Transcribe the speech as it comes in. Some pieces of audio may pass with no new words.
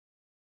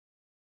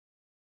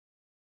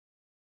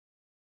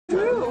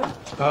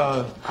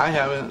you? I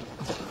haven't.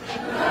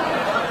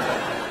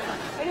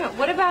 Wait a minute,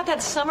 what about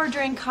that summer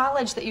during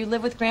college that you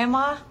lived with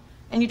Grandma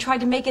and you tried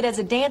to make it as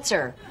a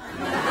dancer?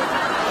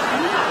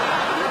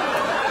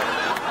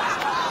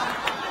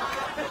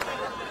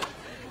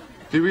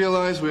 Do you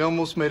realize we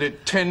almost made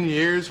it 10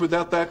 years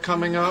without that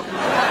coming up?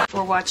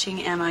 We're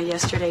watching Emma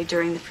yesterday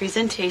during the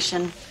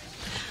presentation.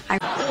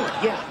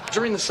 Yeah,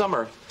 during the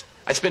summer,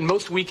 I spend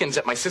most weekends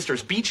at my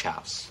sister's beach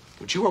house.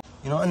 Would you?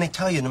 You know, and they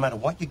tell you no matter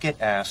what you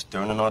get asked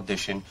during an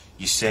audition,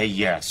 you say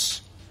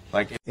yes.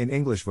 Like in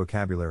English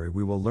vocabulary,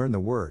 we will learn the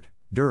word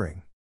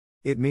during.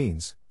 It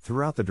means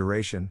throughout the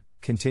duration,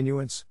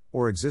 continuance,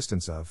 or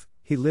existence of.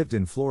 He lived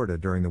in Florida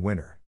during the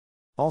winter.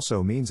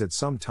 Also means at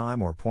some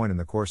time or point in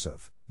the course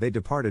of. They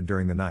departed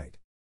during the night.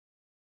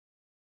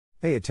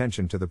 Pay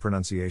attention to the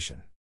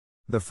pronunciation.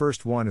 The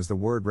first one is the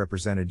word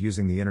represented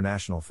using the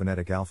International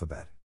Phonetic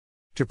Alphabet.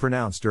 To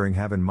pronounce during,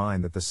 have in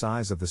mind that the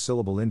size of the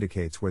syllable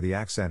indicates where the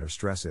accent or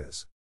stress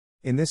is.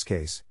 In this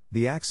case,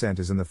 the accent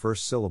is in the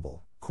first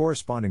syllable,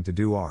 corresponding to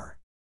do are.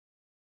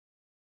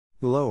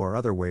 Below are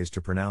other ways to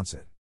pronounce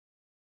it.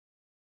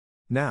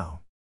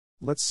 Now,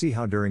 let's see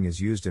how during is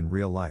used in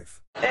real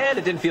life. And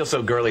it didn't feel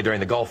so girly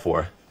during the Gulf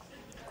War.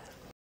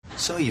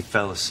 So you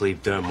fell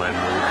asleep during my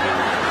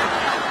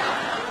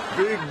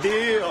movie. Big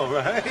deal,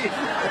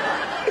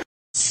 right?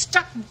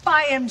 Stuck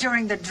by him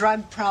during the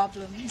drug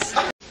problems.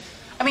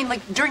 I mean,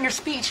 like, during your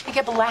speech, he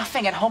kept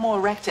laughing at Homo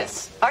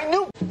erectus. I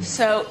knew.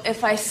 So,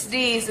 if I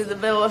sneeze in the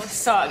middle of a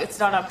song, it's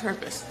not on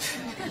purpose.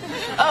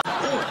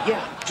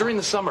 Yeah, during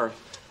the summer,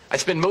 I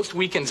spend most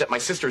weekends at my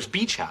sister's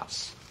beach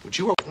house. Would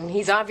you?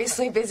 He's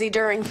obviously busy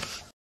during.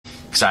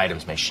 Because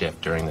items may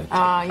shift during the...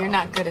 You're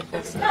not good at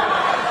this.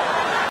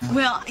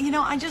 Well, you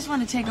know, I just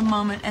want to take a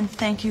moment and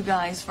thank you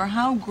guys for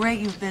how great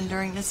you've been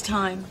during this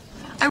time.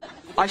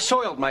 I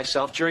soiled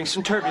myself during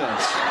some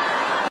turbulence.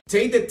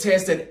 Take the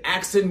test at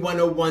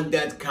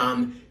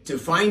accent101.com to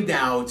find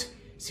out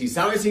si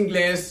sabes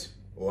inglés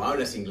o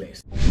hablas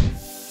inglés.